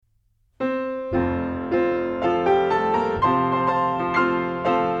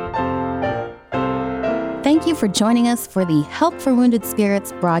you for joining us for the Help for Wounded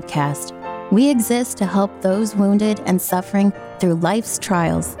Spirits broadcast. We exist to help those wounded and suffering through life's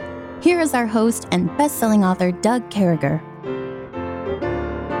trials. Here is our host and best-selling author, Doug Carriger.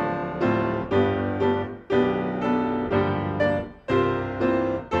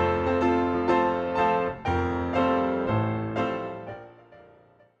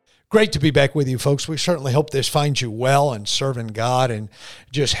 Great to be back with you, folks. We certainly hope this finds you well and serving God and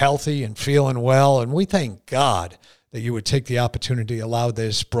just healthy and feeling well. And we thank God that you would take the opportunity to allow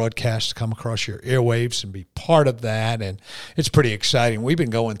this broadcast to come across your airwaves and be part of that. And it's pretty exciting. We've been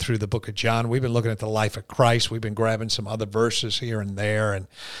going through the book of John. We've been looking at the life of Christ. We've been grabbing some other verses here and there. And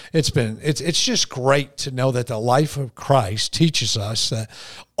it's just great to know that the life of Christ teaches us that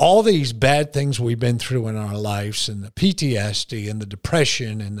all these bad things we've been through in our lives, and the PTSD and the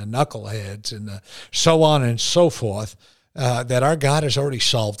depression and the knuckleheads and the so on and so forth, that our God has already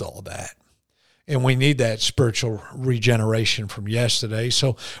solved all that. And we need that spiritual regeneration from yesterday.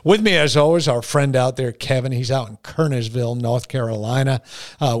 So with me, as always, our friend out there, Kevin. He's out in Kernersville, North Carolina,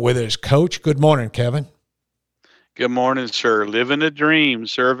 with his coach. Good morning, Kevin. Good morning, sir. Living a dream,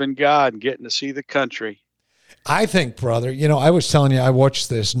 serving God, and getting to see the country. I think, brother, I was telling you, I watched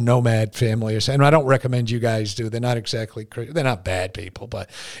this Nomad Family, and I don't recommend you guys do. They're not exactly, they're not bad people. But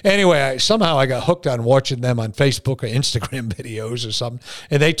anyway, somehow I got hooked on watching them on Facebook or Instagram videos or something.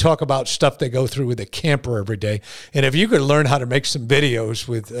 And they talk about stuff they go through with a camper every day. And if you could learn how to make some videos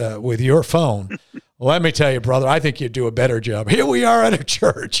with your phone, let me tell you, brother, I think you'd do a better job. Here we are at a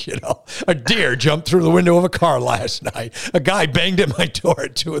church, A deer jumped through the window of a car last night. A guy banged at my door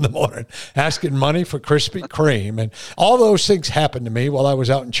at 2 a.m. asking money for Krispy Kreme. And all those things happened to me while I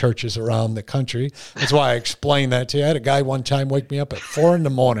was out in churches around the country. That's why I explained that to you. I had a guy one time wake me up at 4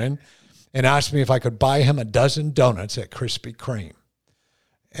 a.m. and asked me if I could buy him a dozen donuts at Krispy Kreme.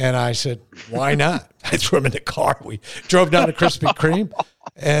 And I said, why not? I threw him in the car. We drove down to Krispy Kreme,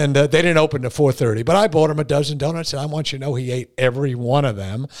 and they didn't open at 4:30. But I bought him a dozen donuts, and I want you to know he ate every one of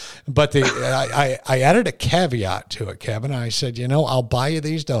them. But I added a caveat to it, Kevin. I said, I'll buy you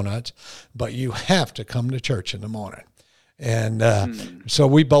these donuts, but you have to come to church in the morning. And so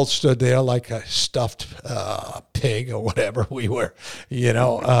we both stood there like a stuffed pig or whatever we were,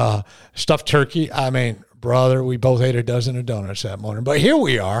 stuffed turkey. I mean, brother, we both ate a dozen of donuts that morning. But here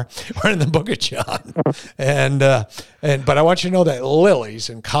we are. We're in the book of John. But I want you to know that Lily's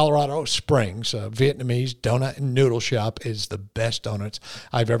in Colorado Springs, a Vietnamese donut and noodle shop, is the best donuts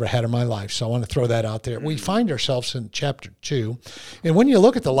I've ever had in my life. So I want to throw that out there. We find ourselves in chapter 2. And when you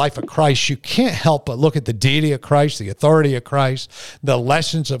look at the life of Christ, you can't help but look at the deity of Christ, the authority of Christ, the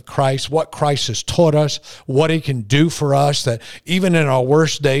lessons of Christ, what Christ has taught us, what he can do for us, that even in our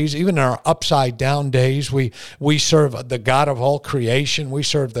worst days, even in our upside down days, we serve the God of all creation. We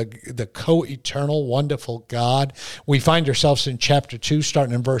serve the co-eternal, wonderful God. We find ourselves in chapter 2,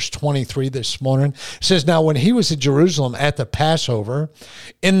 starting in verse 23 this morning. It says, now when he was in Jerusalem at the Passover,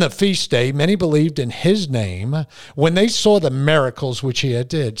 in the feast day, many believed in his name when they saw the miracles which he had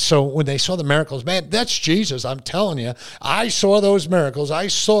did. So when they saw the miracles, man, that's Jesus. I'm telling you, I saw those miracles. I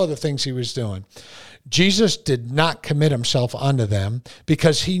saw the things he was doing. Jesus did not commit himself unto them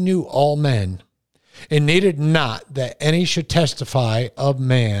because he knew all men, and needed not that any should testify of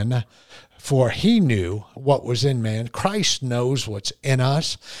man, for he knew what was in man. Christ knows what's in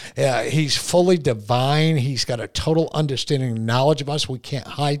us. He's fully divine. He's got a total understanding and knowledge of us. We can't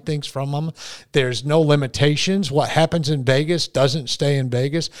hide things from him. There's no limitations. What happens in Vegas doesn't stay in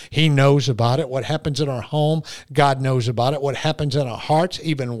Vegas. He knows about it. What happens in our home, God knows about it. What happens in our hearts,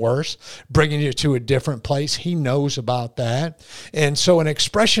 even worse, bringing you to a different place, he knows about that. And so an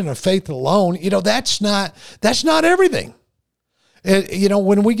expression of faith alone, that's not everything.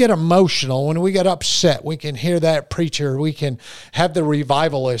 When we get emotional, when we get upset, we can hear that preacher. We can have the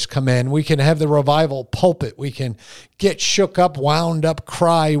revivalist come in. We can have the revival pulpit. We can get shook up, wound up,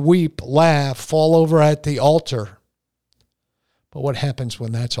 cry, weep, laugh, fall over at the altar. But what happens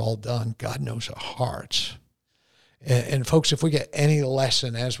when that's all done? God knows our hearts. And folks, if we get any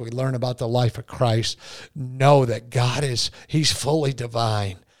lesson as we learn about the life of Christ, know that he's fully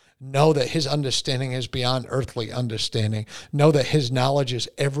divine. Know that his understanding is beyond earthly understanding. Know that his knowledge is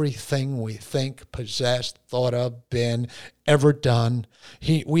everything we think, possessed, thought of, been, ever done.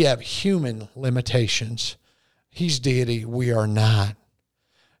 We have human limitations. He's deity. We are not.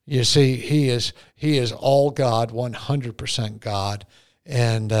 You see, he is all God, 100% God.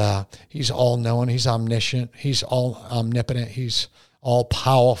 And he's all-knowing. He's omniscient. He's all omnipotent. He's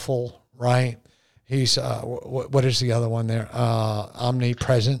all-powerful, right? He's, what is the other one there?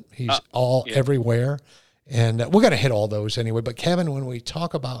 Omnipresent. He's everywhere. And we're going to hit all those anyway. But Kevin, when we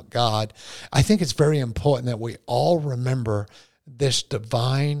talk about God, I think it's very important that we all remember this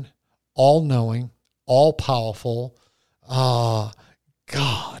divine, all-knowing, all-powerful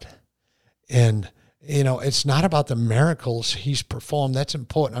God. And, it's not about the miracles he's performed. That's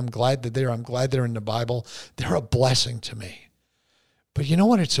important. I'm glad that I'm glad they're in the Bible. They're a blessing to me. But you know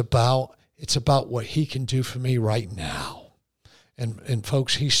what it's about? It's about what he can do for me right now. And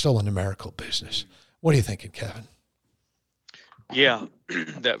folks, he's still in the miracle business. What are you thinking, Kevin? Yeah,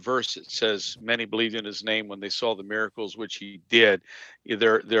 that verse that says many believed in his name when they saw the miracles which he did.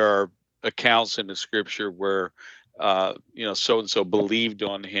 There are accounts in the scripture where so and so believed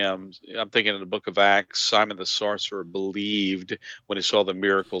on him. I'm thinking in the book of Acts, Simon the sorcerer believed when he saw the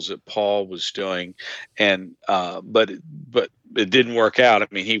miracles that Paul was doing, and but it didn't work out. I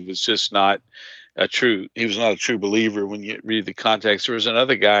mean, he was just not a true believer when you read the context. There was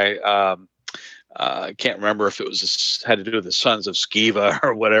another guy. I can't remember if it had to do with the sons of Sceva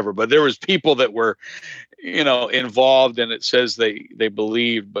or whatever, but there was people that were, involved, and it says they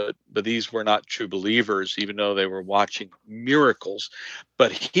believed, but these were not true believers, even though they were watching miracles.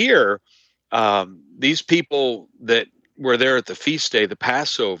 But here, these people that were there at the feast day, the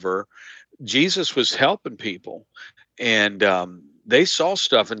Passover, Jesus was helping people, and they saw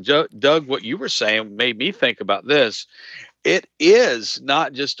stuff. And Doug, what you were saying made me think about this. It is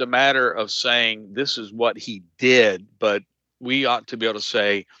not just a matter of saying this is what he did, but we ought to be able to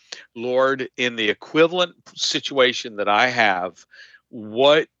say, Lord, in the equivalent situation that I have,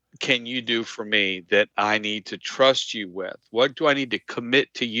 what can you do for me that I need to trust you with? What do I need to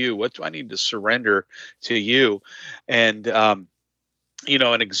commit to you? What do I need to surrender to you? And,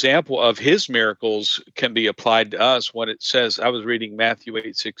 an example of his miracles can be applied to us when it says, I was reading Matthew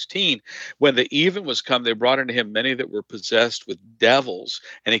 8:16, when the even was come, they brought unto him many that were possessed with devils,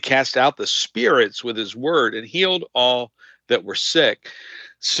 and he cast out the spirits with his word and healed all that were sick.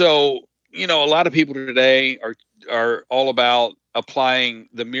 So, a lot of people today are all about applying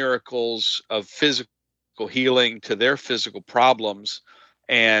the miracles of physical healing to their physical problems,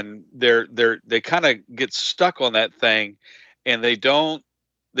 and they kind of get stuck on that thing. And they don't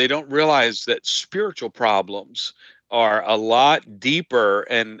realize that spiritual problems are a lot deeper,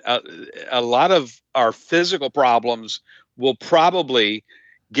 and a lot of our physical problems will probably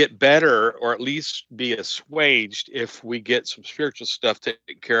get better, or at least be assuaged, if we get some spiritual stuff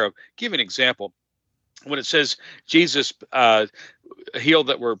taken care of. Give you an example. When it says Jesus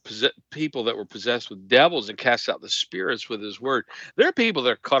healed people that were possessed with devils and cast out the spirits with his word, there are people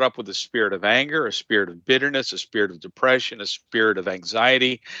that are caught up with a spirit of anger, a spirit of bitterness, a spirit of depression, a spirit of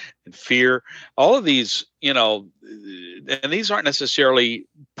anxiety and fear. All of these, and these aren't necessarily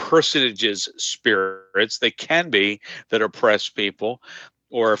personages' spirits. They can be, that oppress people.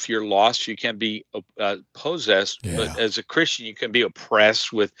 Or if you're lost, you can be possessed. Yeah. But as a Christian, you can be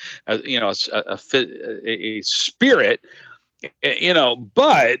oppressed with, a spirit.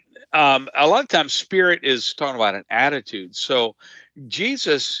 But a lot of times, spirit is talking about an attitude. So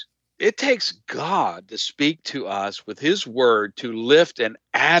Jesus, it takes God to speak to us with His word to lift an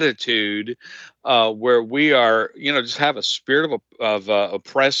attitude where we are, just have a spirit of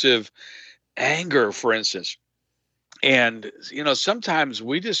oppressive anger, for instance. And, sometimes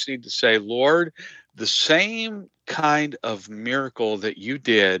we just need to say, Lord, the same kind of miracle that you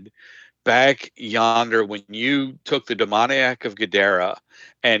did back yonder when you took the demoniac of Gadara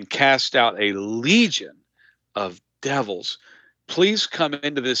and cast out a legion of devils, please come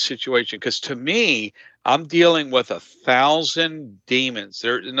into this situation. Because to me, I'm dealing with 1,000 demons.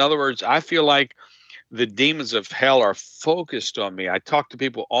 In other words, I feel like the demons of hell are focused on me. I talk to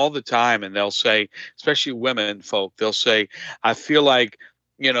people all the time, and they'll say, especially women folk, they'll say, I feel like,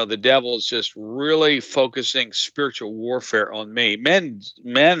 the devil is just really focusing spiritual warfare on me. Men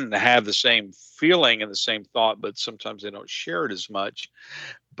have the same feeling and the same thought, but sometimes they don't share it as much.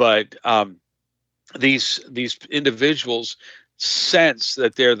 But these individuals sense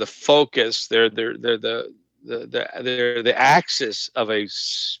that they're the focus, they're the axis of a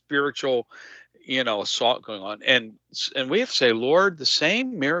spiritual assault going on. And we have to say, Lord, the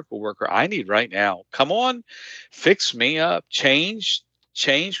same miracle worker I need right now, come on, fix me up, change,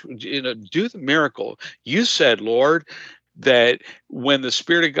 do the miracle. You said, Lord, that when the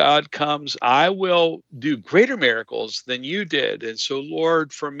Spirit of God comes, I will do greater miracles than you did. And so,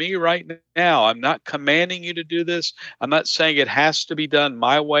 Lord, for me right now, I'm not commanding you to do this. I'm not saying it has to be done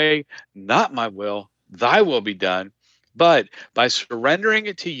my way, not my will, thy will be done. But by surrendering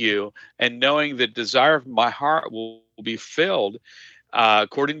it to you and knowing the desire of my heart will be filled,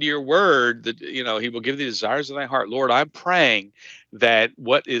 according to your word, that he will give the desires of thy heart. Lord, I'm praying that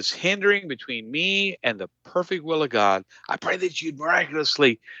what is hindering between me and the perfect will of God, I pray that you'd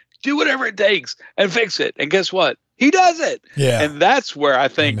miraculously do whatever it takes and fix it. And guess what? He does it. Yeah. And that's where I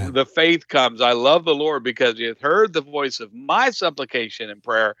think Amen. the faith comes. I love the Lord because he hath heard the voice of my supplication and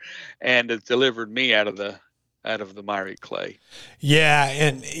prayer and has delivered me out of the miry clay. Yeah.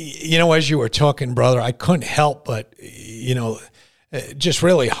 And, as you were talking, brother, I couldn't help but, just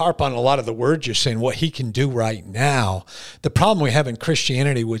really harp on a lot of the words you're saying, what he can do right now. The problem we have in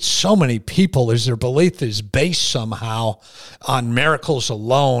Christianity with so many people is their belief is based somehow on miracles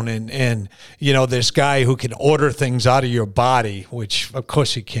alone. And this guy who can order things out of your body, which of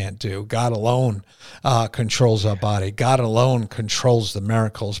course he can't do. God alone controls our body. God alone controls the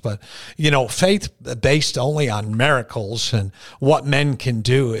miracles. But, faith based only on miracles and what men can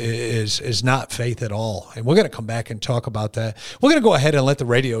do is not faith at all. And we're going to come back and talk about that. We're going to go ahead and let the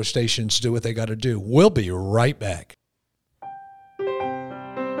radio stations do what they got to do. We'll be right back.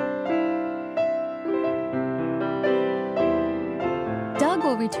 Doug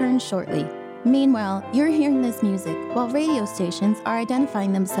will return shortly. Meanwhile, you're hearing this music while radio stations are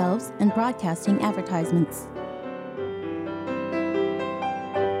identifying themselves and broadcasting advertisements.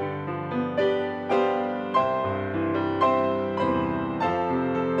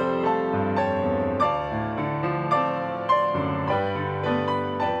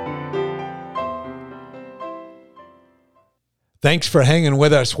 Thanks for hanging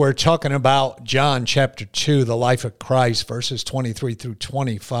with us. We're talking about John chapter 2, the life of Christ, verses 23 through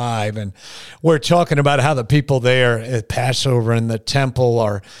 25. And we're talking about how the people there at Passover in the temple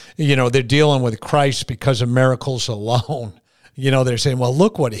are, they're dealing with Christ because of miracles alone. They're saying, well,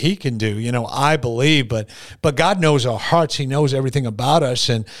 look what he can do. I believe, but God knows our hearts. He knows everything about us.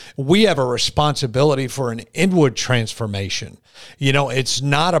 And we have a responsibility for an inward transformation. It's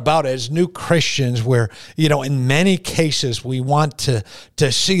not about, as new Christians where, in many cases we want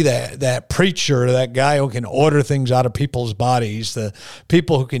to see that preacher, that guy who can order things out of people's bodies, the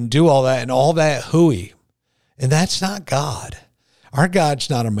people who can do all that and all that hooey. And that's not God. Our God's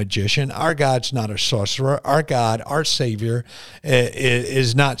not a magician. Our God's not a sorcerer. Our God, our Savior,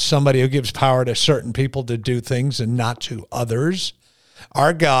 is not somebody who gives power to certain people to do things and not to others.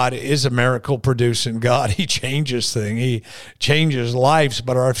 Our God is a miracle-producing God. He changes things. He changes lives,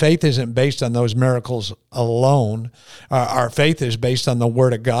 but our faith isn't based on those miracles alone. Our faith is based on the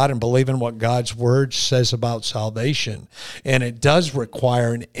Word of God and believing what God's Word says about salvation. And it does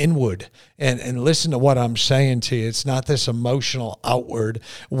require an inward. And listen to what I'm saying to you. It's not this emotional outward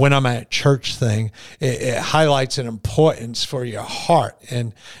when I'm at church thing. It highlights an importance for your heart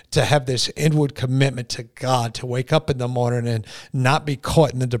and to have this inward commitment to God, to wake up in the morning and not be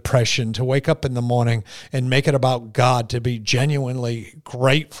caught in the depression, to wake up in the morning and make it about God, to be genuinely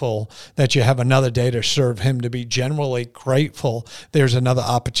grateful that you have another day to serve Him, to be genuinely grateful there's another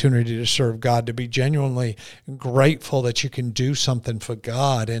opportunity to serve God, to be genuinely grateful that you can do something for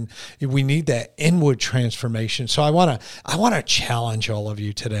God. And we need that inward transformation. So I want to challenge all of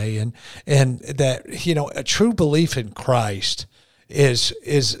you today, and that a true belief in Christ is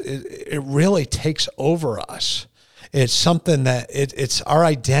it really takes over us. It's something that it's our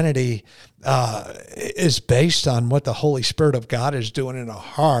identity is based on what the Holy Spirit of God is doing in our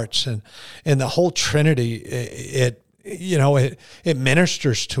hearts, and the whole Trinity. It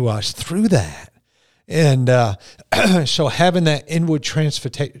ministers to us through that. And so having that inward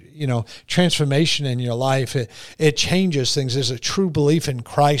transformation in your life, it changes things. There's a true belief in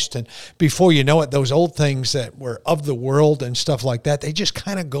Christ. And before you know it, those old things that were of the world and stuff like that, they just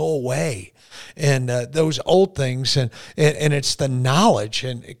kind of go away. And those old things, and it's the knowledge.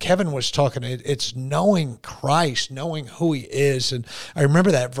 And Kevin was talking, it's knowing Christ, knowing who He is. And I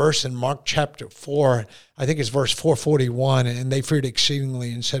remember that verse in Mark chapter 4, I think it's verse 441, and they feared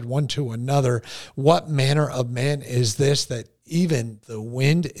exceedingly and said one to another, what manner of man is this that even the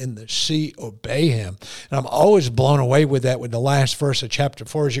wind and the sea obey Him? And I'm always blown away with that, with the last verse of chapter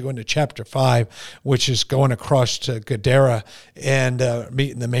 4 as you go into chapter 5, which is going across to Gadara and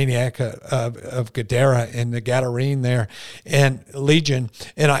meeting the maniac of Gadara and the Gadarene there and Legion.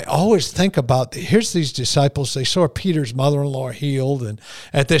 And I always think about, here's these disciples, they saw Peter's mother-in-law healed, and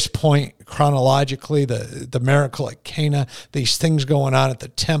at this point, chronologically, the miracle at Cana, these things going on at the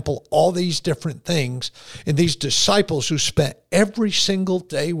temple, all these different things, and these disciples who spent every single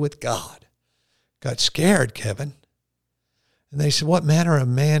day with God got scared, Kevin. And they said, what manner of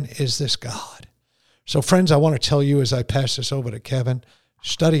man is this God? So friends, I want to tell you as I pass this over to Kevin,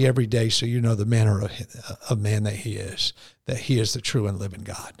 study every day so you know the manner of man that He is the true and living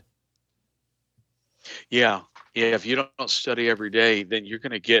God. Yeah. Yeah, if you don't study every day, then you're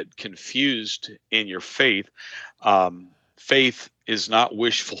going to get confused in your faith. Faith is not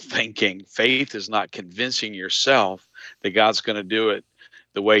wishful thinking. Faith is not convincing yourself that God's going to do it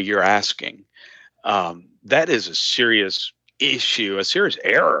the way you're asking. That is a serious issue, a serious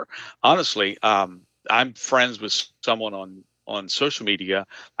error. Honestly, I'm friends with someone on social media.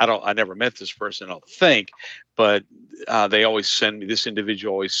 I never met this person, I don't think, but they always send me. This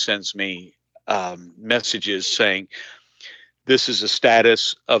individual always sends me messages saying, "This is the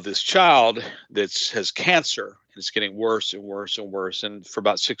status of this child that has cancer. It's getting worse and worse and worse. And for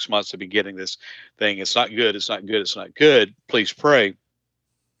about 6 months, I've been getting this thing. It's not good. It's not good. It's not good. Please pray."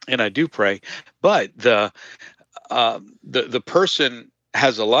 And I do pray, but the person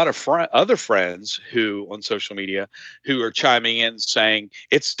has a lot of other friends who on social media who are chiming in saying,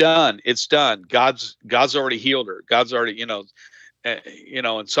 "It's done. It's done. God's already healed her. God's already,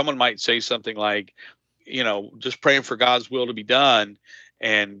 and someone might say something like, just praying for God's will to be done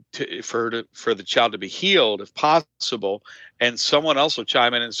and for the child to be healed if possible." And someone else will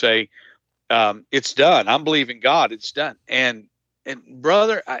chime in and say, "It's done. I'm believing God. It's done." And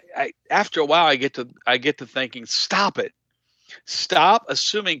brother, I after a while I get to thinking, stop it. Stop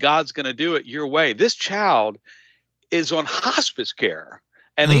assuming God's going to do it your way. This child is on hospice care,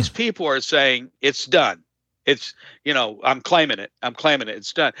 and these people are saying it's done. It's, I'm claiming it. I'm claiming it.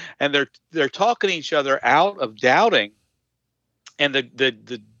 It's done. And they're talking each other out of doubting, and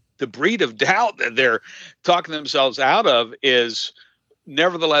the breed of doubt that they're talking themselves out of is,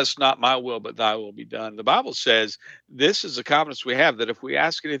 "Nevertheless, not my will, but thy will be done." The Bible says this is the confidence we have, that if we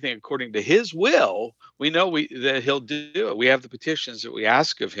ask anything according to his will, we know that he'll do it. We have the petitions that we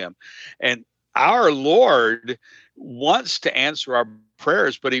ask of him. And our Lord wants to answer our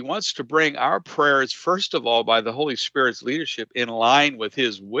prayers, but he wants to bring our prayers, first of all, by the Holy Spirit's leadership, in line with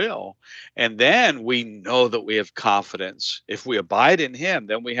his will. And then we know that we have confidence. If we abide in him,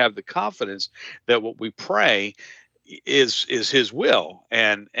 then we have the confidence that what we pray is his will.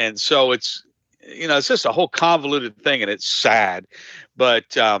 And so it's just a whole convoluted thing, and it's sad.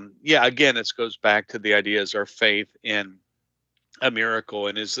 But again, this goes back to the idea, is our faith in a miracle,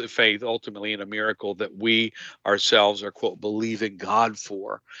 and is the faith ultimately in a miracle that we ourselves are, quote, believing God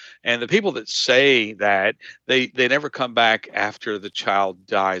for. And the people that say that, they never come back after the child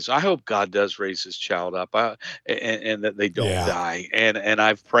dies. I hope God does raise his child up, and that they don't die. And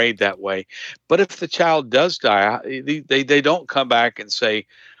I've prayed that way. But if the child does die, they don't come back and say,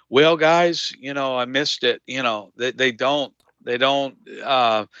 "Well, guys, I missed it." They don't.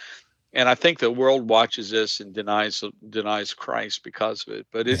 And I think the world watches this and denies Christ because of it.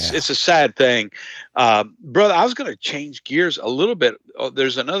 But it's a sad thing. Brother, I was going to change gears a little bit.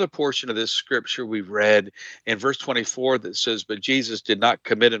 There's another portion of this scripture we've read in verse 24 that says, "But Jesus did not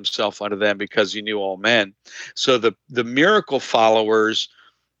commit himself unto them because he knew all men." So the miracle followers,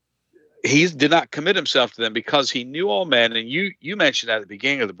 he did not commit himself to them because he knew all men. And you mentioned at the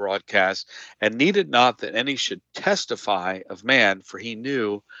beginning of the broadcast, "And needed not that any should testify of man, for he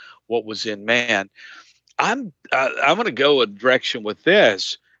knew what was in man." I'm going to go a direction with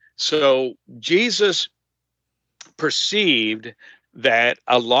this. So Jesus perceived that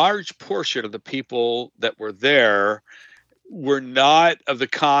a large portion of the people that were there were not of the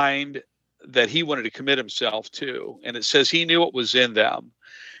kind that he wanted to commit himself to. And it says he knew what was in them.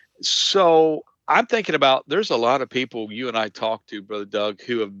 So I'm thinking about, there's a lot of people you and I talk to, Brother Doug,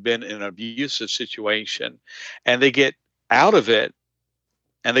 who have been in an abusive situation, and they get out of it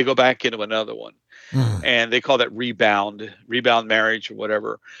and they go back into another one. And they call that rebound marriage or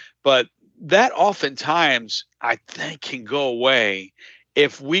whatever. But that oftentimes, I think, can go away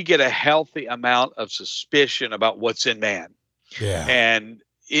if we get a healthy amount of suspicion about what's in man. Yeah. And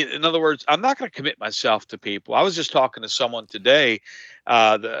in other words, I'm not going to commit myself to people. I was just talking to someone today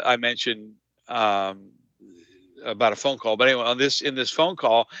that I mentioned about a phone call. But anyway, in this phone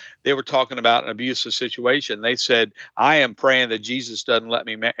call, they were talking about an abusive situation. They said, "I am praying that Jesus doesn't let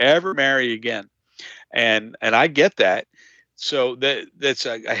me ever marry again." And I get that. So that's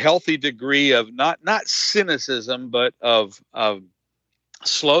a healthy degree of not cynicism, but of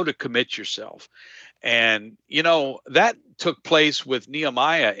slow to commit yourself. And, that took place with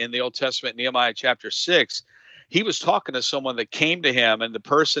Nehemiah in the Old Testament, Nehemiah chapter 6. He was talking to someone that came to him, and the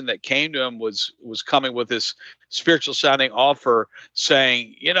person that came to him was coming with this spiritual sounding offer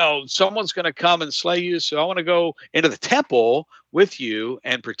saying, "Someone's going to come and slay you, so I want to go into the temple with you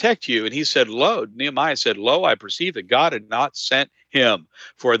and protect you." And he said, Nehemiah said, "Lo, I perceive that God had not sent him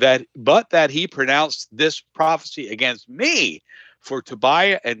but that he pronounced this prophecy against me for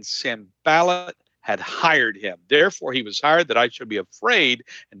Tobiah and Sanballat had hired him. Therefore, he was hired that I should be afraid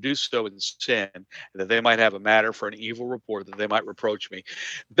and do so in sin, and that they might have a matter for an evil report, that they might reproach me.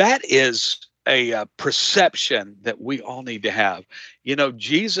 That is a perception that we all need to have.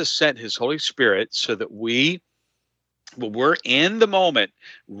 Jesus sent his Holy Spirit so that when we're in the moment,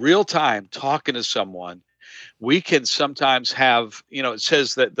 real time, talking to someone, we can sometimes have, it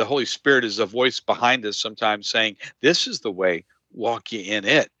says that the Holy Spirit is a voice behind us sometimes saying, this is the way, walk ye in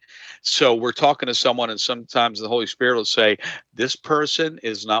it. So we're talking to someone, and sometimes the Holy Spirit will say, this person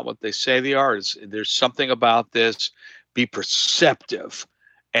is not what they say they are. There's something about this. Be perceptive.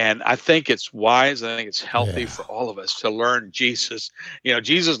 And I think it's wise. I think it's healthy for all of us to learn Jesus.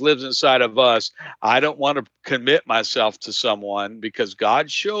 Jesus lives inside of us. I don't want to commit myself to someone because God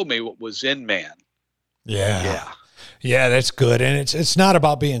showed me what was in man. Yeah, that's good. And it's not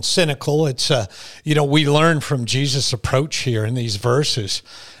about being cynical. It's, we learn from Jesus' approach here in these verses,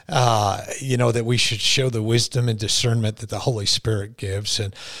 that we should show the wisdom and discernment that the Holy Spirit gives.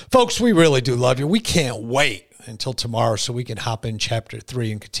 And folks, we really do love you. We can't wait until tomorrow so we can hop in chapter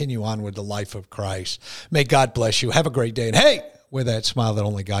 3 and continue on with the life of Christ. May God bless you. Have a great day. And hey, with that smile that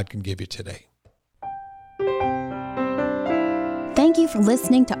only God can give you today. Thank you for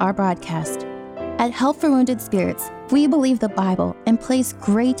listening to our broadcast. At Help for Wounded Spirits, we believe the Bible and place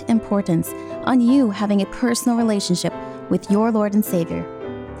great importance on you having a personal relationship with your Lord and Savior.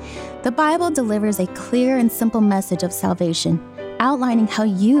 The Bible delivers a clear and simple message of salvation, outlining how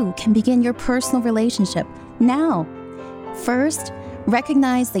you can begin your personal relationship now. First,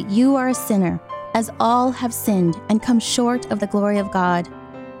 recognize that you are a sinner, as all have sinned and come short of the glory of God.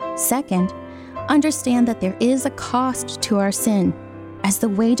 Second, understand that there is a cost to our sin, as the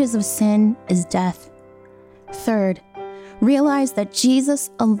wages of sin is death. Third, realize that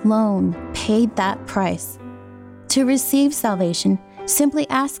Jesus alone paid that price. To receive salvation, simply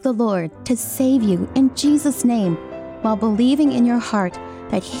ask the Lord to save you in Jesus' name, while believing in your heart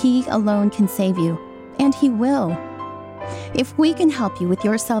that He alone can save you, and He will. If we can help you with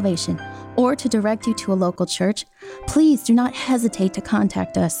your salvation or to direct you to a local church, please do not hesitate to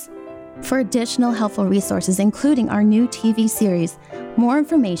contact us. For additional helpful resources, including our new TV series, more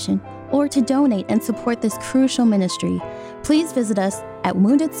information, or to donate and support this crucial ministry, please visit us at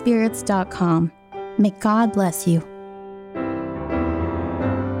woundedspirits.com. May God bless you.